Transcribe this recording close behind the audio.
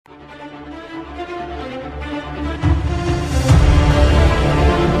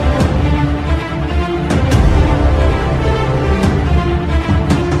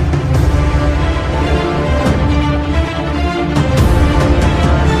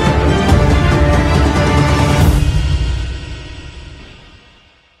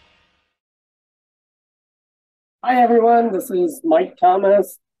Hi, everyone. This is Mike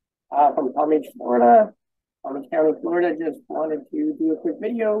Thomas from Palm Beach, Florida. Palm Beach County, Florida. Just wanted to do a quick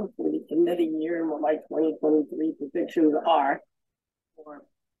video for the end of the year and what my 2023 predictions are. Or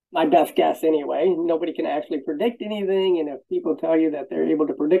my best guess, anyway. Nobody can actually predict anything. And if people tell you that they're able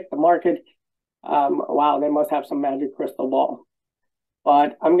to predict the market, wow, they must have some magic crystal ball.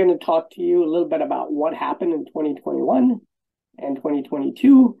 But I'm going to talk to you a little bit about what happened in 2021 and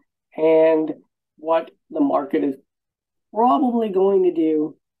 2022 and what the market is probably going to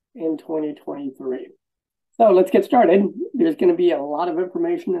do in 2023. So let's get started. There's going to be a lot of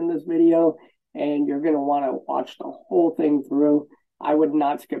information in this video, and you're going to want to watch the whole thing through. I would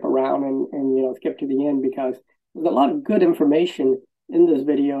not skip around and skip to the end, because there's a lot of good information in this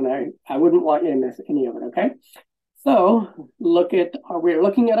video, and I wouldn't want you to miss any of it, okay? So we're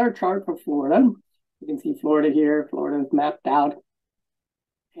looking at our chart for Florida. You can see Florida here. Florida is mapped out.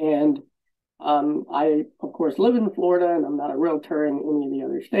 And I, of course, live in Florida, and I'm not a realtor in any of the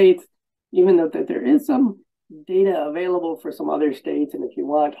other states, even though that there is some data available for some other states. And if you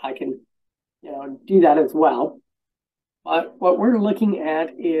want, I can, do that as well. But what we're looking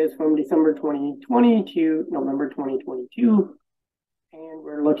at is from December 2020 to November 2022. And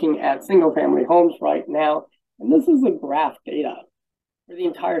we're looking at single family homes right now. And this is the graph data for the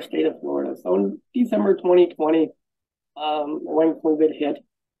entire state of Florida. So in December 2020, when COVID hit,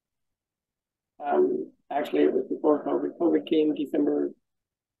 actually, it was before COVID. COVID came December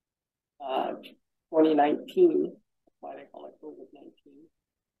 2019. That's why they call it COVID-19.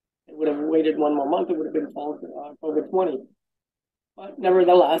 It would have waited one more month. It would have been called COVID-20. But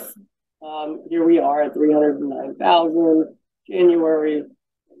nevertheless, here we are at 309,000. January,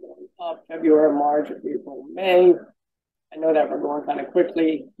 up February, March, April, May. I know that we're going kind of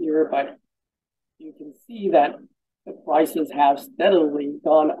quickly here, but you can see that the prices have steadily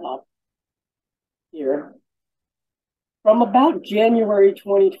gone up here. From about January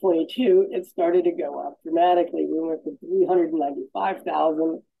 2022, it started to go up dramatically. We went from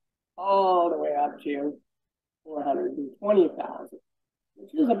 395,000 all the way up to 420,000,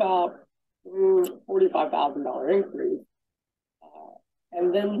 which is about $45,000 increase.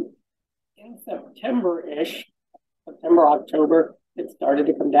 And then in September-ish, September, October, it started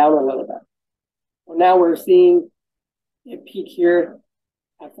to come down a little bit. Well, now we're seeing it peak here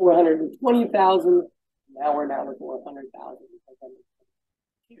at 420,000. Now we're down to 400,000.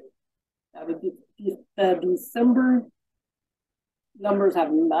 Now the December numbers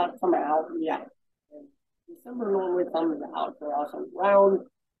have not come out yet. And December normally comes out for us around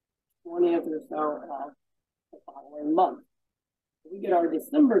 20th or so of the following month. We get our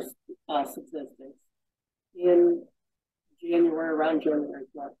December statistics in January, around January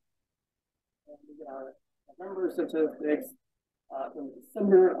 1st. And we get our November statistics in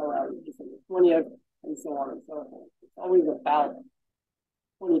December, around December 20th, and so on and so forth. It's always about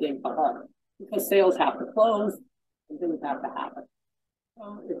 20 days behind, because sales have to close and things have to happen.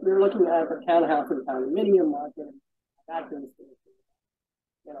 So if you're looking at the townhouse and condominium market, that's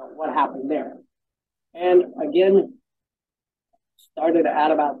what happened there. And again, started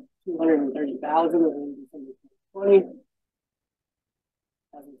at about 230,000 in December 2020.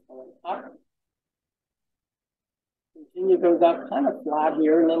 As it's going up. Continue, goes up kind of flat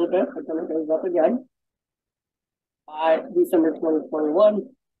here a little bit, but then it goes up again. By December 2021,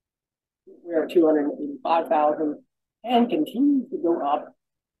 we're at 285,000 and continues to go up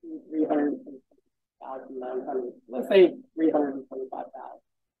to 325,900. Let's say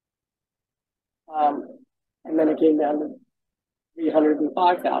 325,000. And then it came down to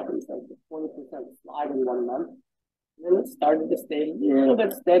 305,000, so it's a 20% slide in 1 month. And then it started to stay a little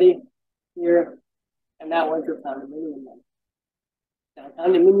bit steady here, and that went to condominium month. Now,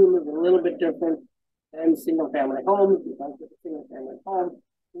 condominium is a little bit different than single-family homes, because with a single-family home,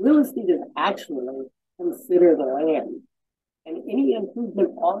 real estate is actually considered the land, and any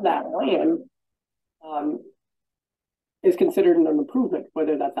improvement on that land is considered an improvement,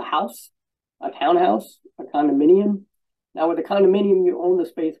 whether that's a house, a townhouse, a condominium. Now, with a condominium, you own the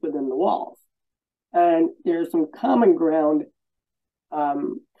space within the walls. And there's some common ground,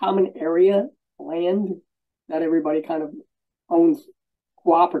 common area, land that everybody kind of owns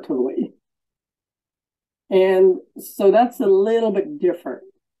cooperatively. And so that's a little bit different.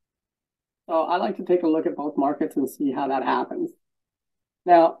 So I like to take a look at both markets and see how that happens.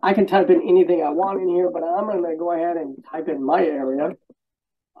 Now, I can type in anything I want in here, but I'm going to go ahead and type in my area,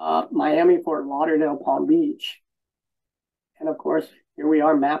 Miami, Fort Lauderdale, Palm Beach. And of course, here we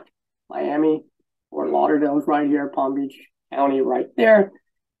are mapped, Miami, Fort Lauderdale is right here, Palm Beach County right there.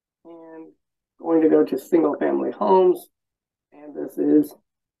 And going to go to single family homes. And this is,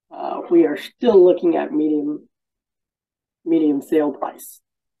 we are still looking at medium median sale price.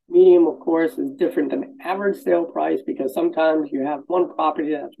 Median, of course, is different than average sale price because sometimes you have one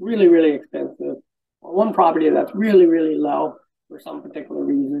property that's really, really expensive or one property that's really, really low for some particular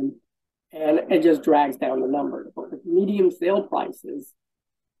reason, and it just drags down the numbers. But with median sale prices,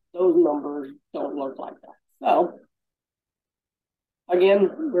 those numbers don't look like that. So, again,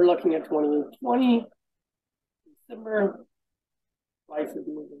 we're looking at 2020, December, prices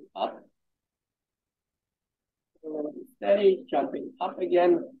moving up. A little bit steady, jumping up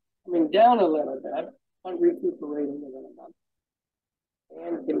again, coming down a little bit, but recuperating a little bit,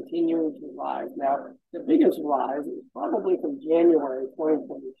 and continuing to rise. Now, the biggest rise is probably from January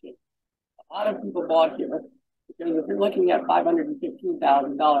 2022. A lot of people bought here because if you're looking at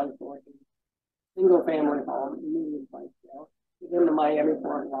 $515,000 for a single-family home, median price now, within the Miami,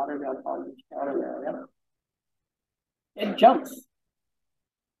 Fort Lauderdale, Palm Beach County area, it jumps.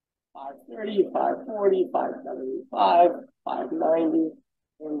 530, 540, 575, 590, and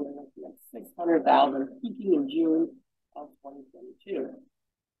we're looking at 600,000 peaking in June of 2022.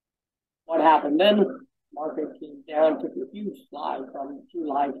 What happened then? Market came down, took a huge slide from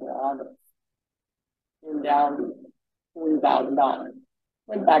July to August, came down $40,000.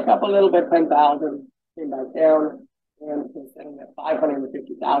 Went back up a little bit, 10,000, came back down, and is sitting at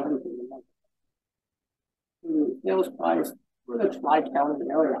 550,000 for the month. The sales price for the Tri-County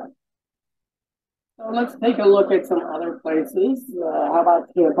area. So let's take a look at some other places. How about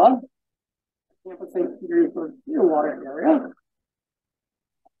Tampa? Tampa, St. Petersburg, Clearwater area.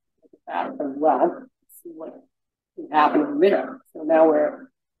 Look at that as well. See what is happening there. So now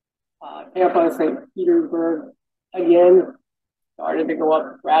we're Tampa, St. Petersburg, again, started to go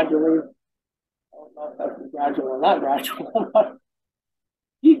up gradually. I don't know if that's gradual or not gradual, but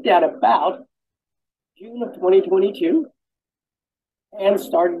peaked at about June of 2022 and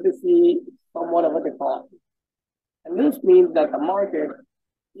started to see somewhat of a decline. And this means that the market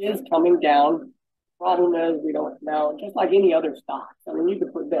is coming down. Problem is we don't know, just like any other stock. I mean, you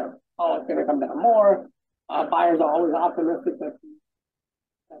could predict, oh, it's going to come down more. Buyers are always optimistic that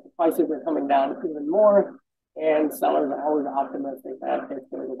the prices are coming down even more, and sellers are always optimistic that it's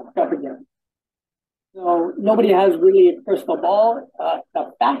going to go back up again. So nobody has really a crystal ball.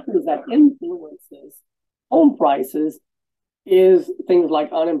 The factors that influences home prices is things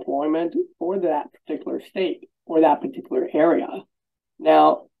like unemployment for that particular state or that particular area.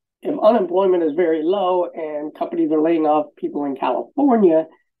 Now, if unemployment is very low and companies are laying off people in California,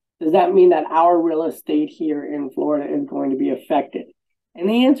 does that mean that our real estate here in Florida is going to be affected? And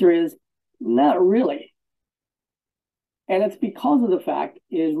the answer is not really. And it's because of the fact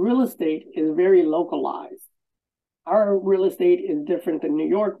is real estate is very localized. Our real estate is different than New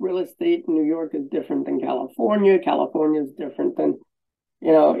York real estate. New York is different than California. California is different than,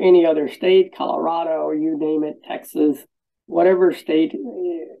 any other state, Colorado, you name it, Texas, whatever state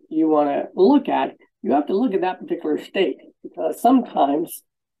you want to look at, you have to look at that particular state because sometimes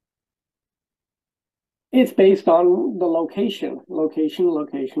it's based on the location. So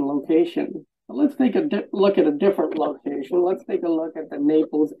let's take a look at a different location. Let's take a look at the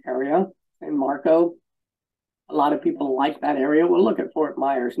Naples area, San Marco. A lot of people like that area. We'll look at Fort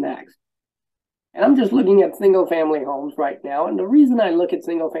Myers next. And I'm just looking at single-family homes right now. And the reason I look at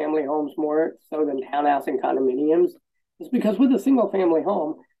single-family homes more so than townhouse and condominiums is because with a single-family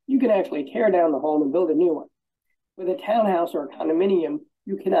home, you can actually tear down the home and build a new one. With a townhouse or a condominium,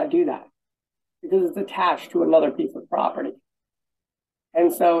 you cannot do that because it's attached to another piece of property.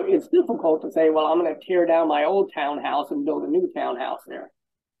 And so it's difficult to say, well, I'm going to tear down my old townhouse and build a new townhouse there.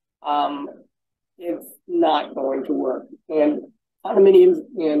 It's not going to work. And condominiums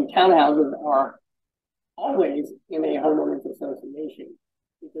and townhouses are always in a homeowners association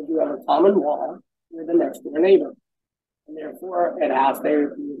because you have a common wall with the next door neighbor. And therefore, it has to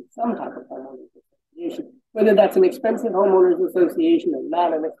be some type of homeowners association. Whether that's an expensive homeowners association or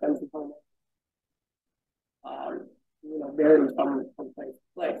not an expensive homeowners, varies from place to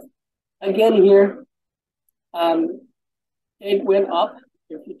place. Again, here, it went up.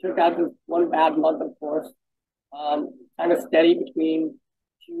 If you took out this one bad month, of course, kind of steady between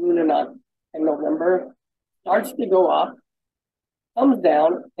June and November, starts to go up, comes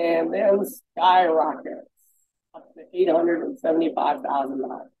down, and then skyrockets up to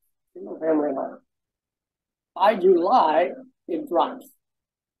 $875,000, single family home. By July, it drops.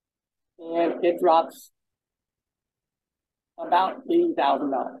 And it drops about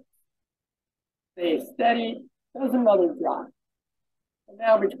 $80,000. Stays steady, does another drop. And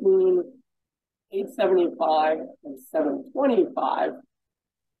now between 875 and 725,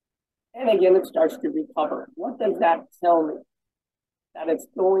 and again, it starts to recover. What does that tell me? That it's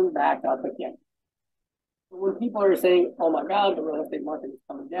going back up again. When people are saying, oh my God, the real estate market is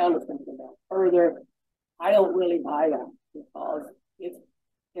coming down, it's going to go down further, I don't really buy that because it's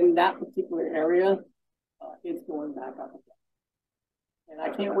in that particular area, it's going back up again. And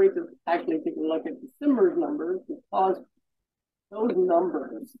I can't wait to actually take a look at December's numbers because those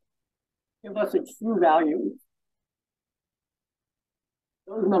numbers give us a true value.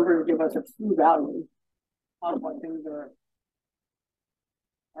 Those numbers give us a true value of what things are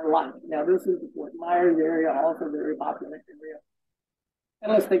like. Now, this is the Fort Myers area, also very popular area.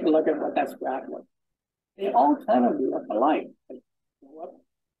 And let's take a look at what that's graph looks. They all kind of look alike. They go up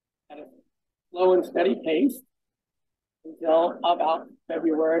at a slow and steady pace until about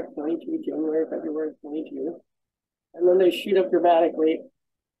February 22, January, February 22. And then they shoot up dramatically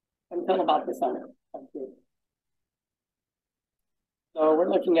until about the summer of June. So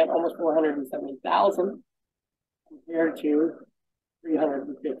we're looking at almost 470,000 compared to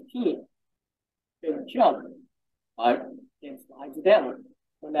 315. Big jump, but it slides down.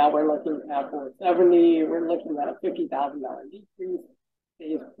 So now we're looking at 470. We're looking at a $50,000 decrease.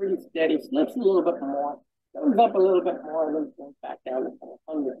 Stays pretty steady, slips a little bit more, goes up a little bit more, and then goes back down to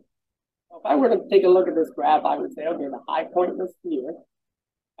 400. So if I were to take a look at this graph, I would say, okay, the high point was here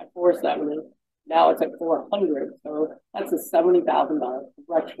at 470. Now it's at 400. So that's a $70,000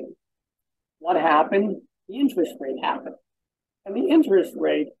 correction. What happened? The interest rate happened. And the interest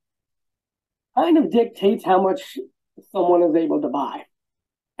rate kind of dictates how much someone is able to buy.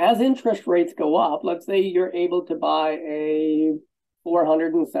 As interest rates go up, let's say you're able to buy a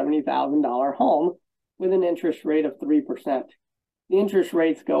 $470,000 home with an interest rate of 3%. The interest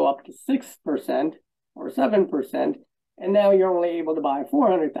rates go up to 6% or 7%, and now you're only able to buy a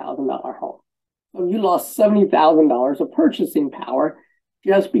 $400,000 home. So you lost $70,000 of purchasing power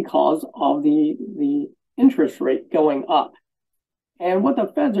just because of the interest rate going up. And what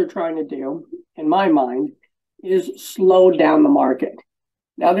the Feds are trying to do, in my mind, is slow down the market.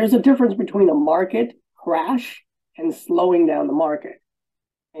 Now, there's a difference between a market crash and slowing down the market.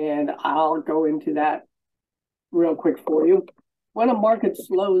 And I'll go into that real quick for you. When a market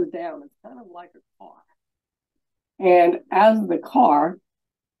slows down, it's kind of like a car. And as the car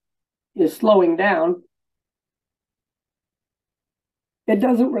is slowing down, it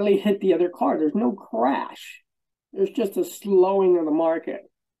doesn't really hit the other car. There's no crash. There's just a slowing of the market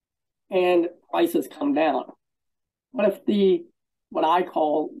and prices come down. What if what I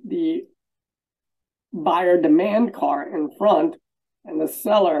call the buyer demand car in front and the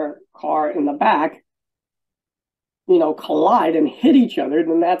seller car in the back, collide and hit each other,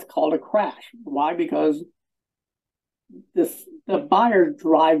 then that's called a crash. Why? Because the buyers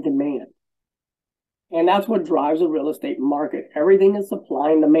drive demand. And that's what drives the real estate market. Everything is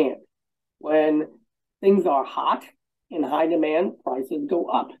supply and demand. When things are hot in high demand, prices go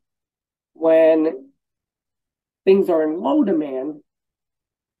up. When things are in low demand,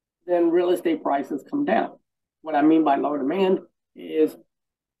 then real estate prices come down. What I mean by low demand is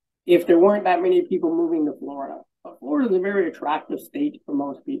if there weren't that many people moving to Florida. But Florida is a very attractive state for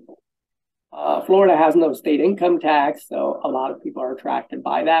most people. Florida has no state income tax, so a lot of people are attracted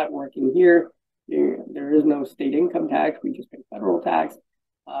by that. Working here, there is no state income tax. We just pay federal tax.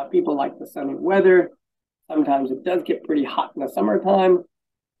 People like the sunny weather. Sometimes it does get pretty hot in the summertime.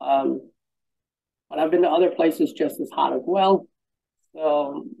 But I've been to other places just as hot as well.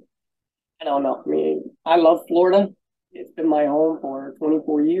 So I don't know. I mean, I love Florida. It's been my home for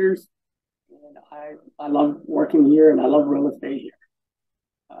 24 years. And I love working here and I love real estate here.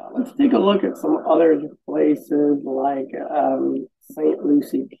 Let's take a look at some other places like St.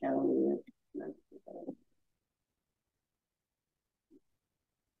 Lucie County.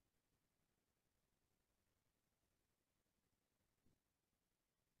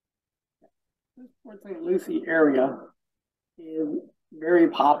 This Port St. Lucie area is very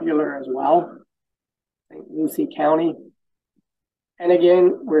popular as well. St. Lucie County. And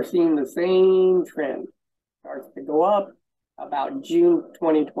again, we're seeing the same trend. Starts to go up about June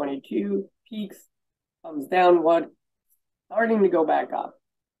 2022, peaks, comes downward, starting to go back up.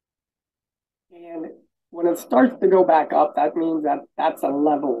 And when it starts to go back up, that means that that's a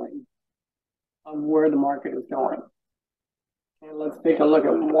leveling of where the market is going. And let's take a look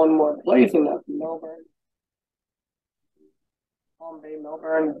at one more place, and that's Melbourne. Palm Bay,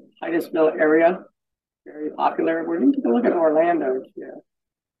 Melbourne, Titusville area, very popular. We're going to take a look at Orlando here.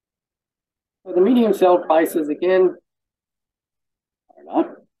 So the median sale prices, again, are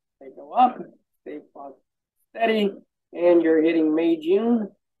up. They go up, stay steady, and you're hitting May, June.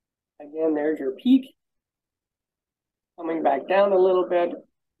 Again, there's your peak. Coming back down a little bit,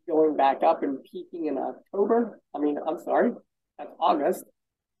 going back up and peaking in October. I'm sorry, that's August.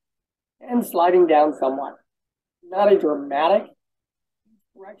 And sliding down somewhat. not a dramatic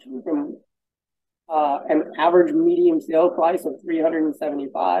correction from an average medium sale price of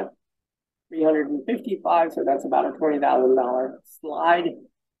 375, 355, so that's about a $20,000 slide.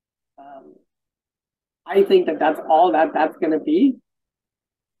 I think that's all that's going to be.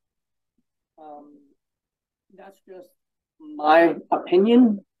 That's just my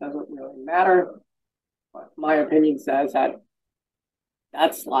opinion. Doesn't really matter. But my opinion says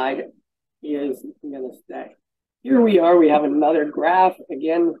that slide is going to stay. Here we are. We have another graph.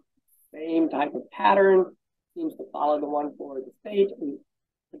 Again, same type of pattern. Seems to follow the one for the state and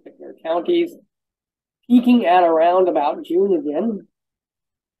particular counties. Peaking at around about June again.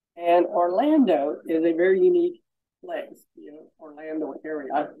 And Orlando is a very unique place, Orlando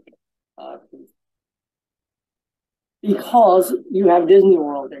area. Because you have Disney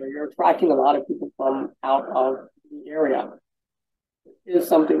World there, you're attracting a lot of people from out of the area. Is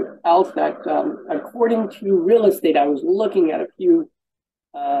something else that, according to real estate, I was looking at a few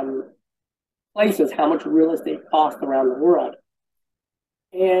places, how much real estate costs around the world.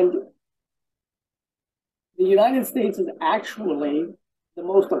 And the United States is actually the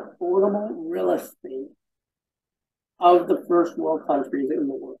most affordable real estate of the first world countries in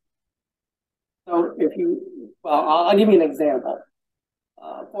the world. So I'll give you an example.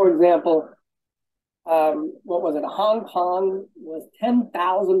 For example, what was it? Hong Kong was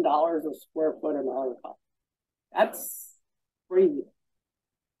 $10,000 a square foot in Hong Kong. That's crazy.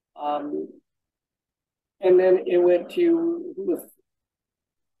 And then it went to, it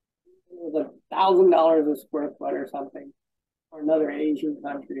was $1,000 a square foot or something, or another Asian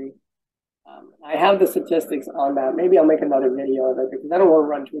country. I have the statistics on that. Maybe I'll make another video of it because I don't want to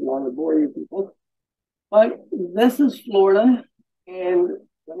run too long and bore you people. But this is Florida, and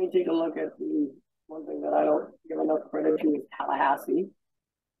let me take a look at the one thing that I don't give enough credit to is Tallahassee.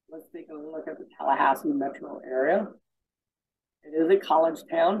 Let's take a look at the Tallahassee metro area. It is a college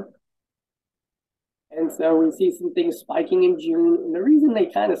town. And so we see some things spiking in June. And the reason they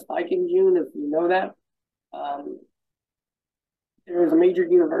kind of spike in June is, you know that, there is a major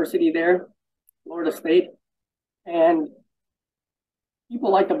university there, Florida State, and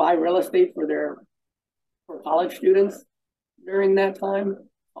people like to buy real estate for college students during that time.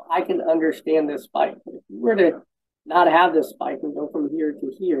 I can understand this spike. But if you were to not have this spike and go from here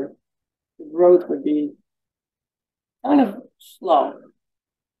to here, the growth would be kind of slow.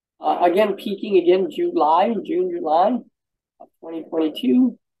 Again, peaking again June, July of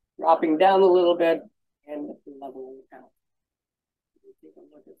 2022, dropping down a little bit and leveling out. Take a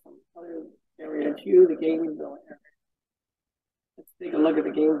look at some other area too, the Gainesville area. Let's take a look at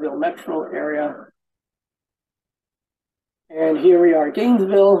the Gainesville metro area. And here we are,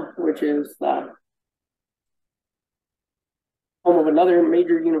 Gainesville, which is home of another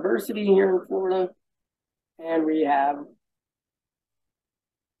major university here in Florida. And we have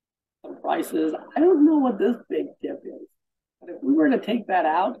some prices. I don't know what this big dip is, but if we were to take that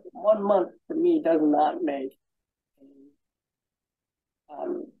out, 1 month for me does not make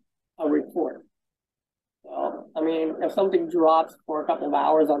a report. So, I mean, if something drops for a couple of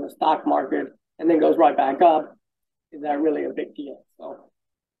hours on the stock market and then goes right back up, is that really a big deal? So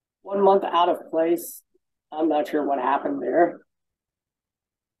 1 month out of place, I'm not sure what happened there.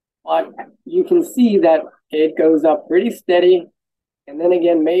 But you can see that it goes up pretty steady. And then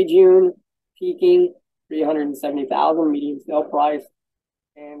again, May, June, peaking, 370,000 median sale price,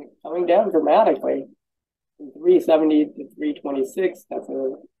 and coming down dramatically from 370 to 326. That's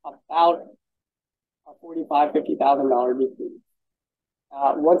about a $45,000, $50,000 decrease.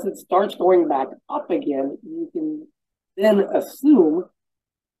 Once it starts going back up again, you can then assume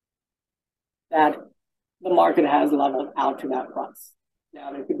that the market has leveled out to that price.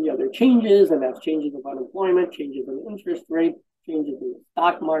 Now, there could be other changes, and that's changes of unemployment, changes in interest rate, changes in the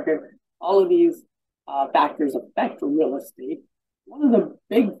stock market. All of these factors affect real estate. One of the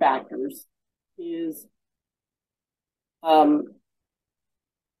big factors is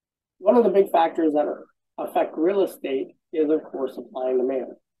that affect real estate is, of course, supply and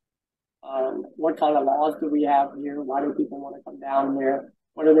demand. What kind of laws do we have here? Why do people want to come down here?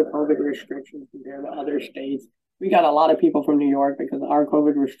 What are the COVID restrictions compared to other states? We got a lot of people from New York because our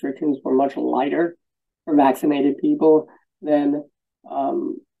COVID restrictions were much lighter for vaccinated people than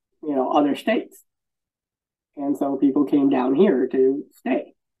other states. And so people came down here to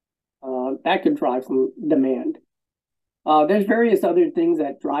stay. That could drive some demand. There's various other things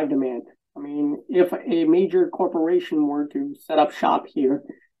that drive demand. I mean, if a major corporation were to set up shop here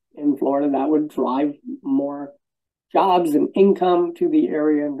in Florida, that would drive more jobs and income to the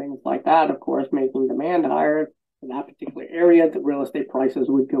area and things like that, of course, making demand higher in that particular area. The real estate prices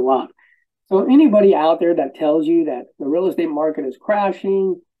would go up. So anybody out there that tells you that the real estate market is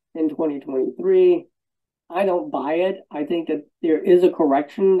crashing in 2023, I don't buy it. I think that there is a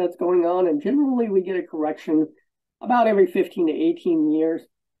correction that's going on, and generally we get a correction about every 15 to 18 years,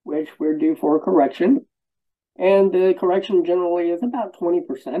 which we're due for a correction. And the correction generally is about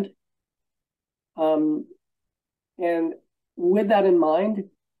 20%. And with that in mind,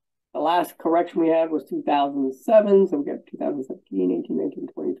 the last correction we had was 2007. So we got 2017, 18, 19,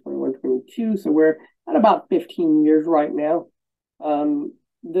 20, 21, 22. So we're at about 15 years right now.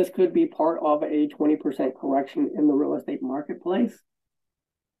 This could be part of a 20% correction in the real estate marketplace.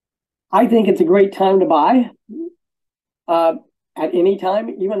 I think it's a great time to buy at any time,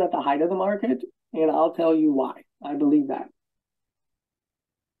 even at the height of the market. And I'll tell you why I believe that.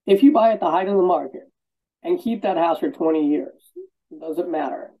 If you buy at the height of the market and keep that house for 20 years, does it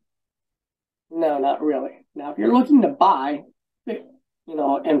matter? No, not really. Now, if you're looking to buy,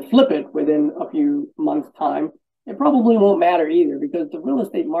 and flip it within a few months' time, it probably won't matter either, because the real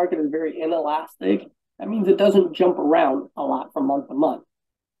estate market is very inelastic. That means it doesn't jump around a lot from month to month.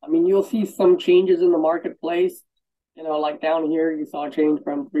 I mean, you'll see some changes in the marketplace. Like down here, you saw a change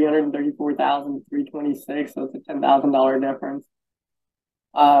from $334,000 to $326,000, so it's a $10,000 difference.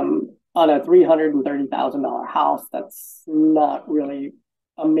 On a $330,000 house, that's not really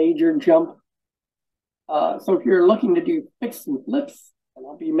a major jump. So if you're looking to do fix and flips, and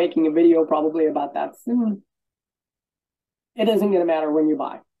I'll be making a video probably about that soon, it isn't going to matter when you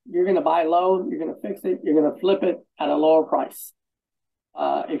buy. You're going to buy low, you're going to fix it, you're going to flip it at a lower price.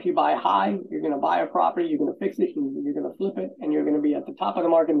 If you buy high, you're going to buy a property, you're going to fix it, and you're going to flip it, and you're going to be at the top of the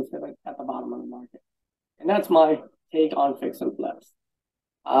market instead of at the bottom of the market. And that's my take on fix and flips.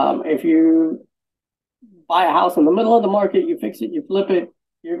 If you buy a house in the middle of the market, you fix it, you flip it,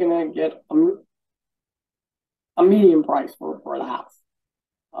 you're going to get a medium price for the house,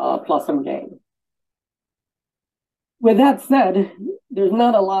 plus some gain. With that said, there's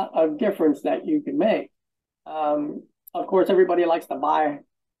not a lot of difference that you can make. Of course, everybody likes to buy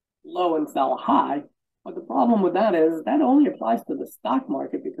low and sell high, but the problem with that is that only applies to the stock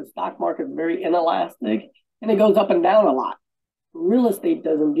market, because stock market is very inelastic and it goes up and down a lot. Real estate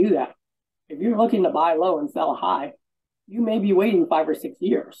doesn't do that. If you're looking to buy low and sell high, you may be waiting 5 or 6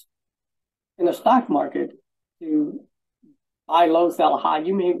 years. In the stock market, to buy low, sell high,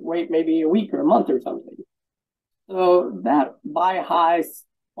 you may wait maybe a week or a month or something. So that buy high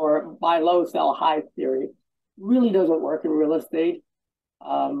or buy low, sell high theory really doesn't work in real estate.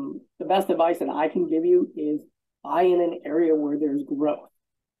 The best advice that I can give you is buy in an area where there's growth.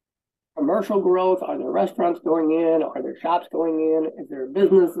 Commercial growth. Are there restaurants going in? Are there shops going in? Is there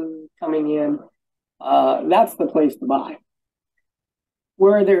businesses coming in? That's the place to buy.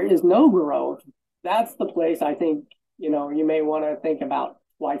 Where there is no growth, that's the place I think, you may want to think about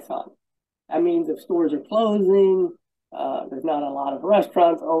twice on. That means if stores are closing, there's not a lot of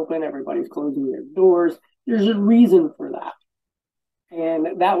restaurants open, everybody's closing their doors, there's a reason for that.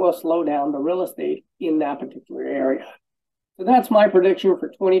 And that will slow down the real estate in that particular area. So that's my prediction for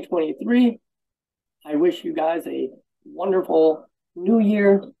 2023. I wish you guys a wonderful new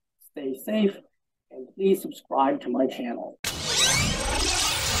year. Stay safe, and please subscribe to my channel.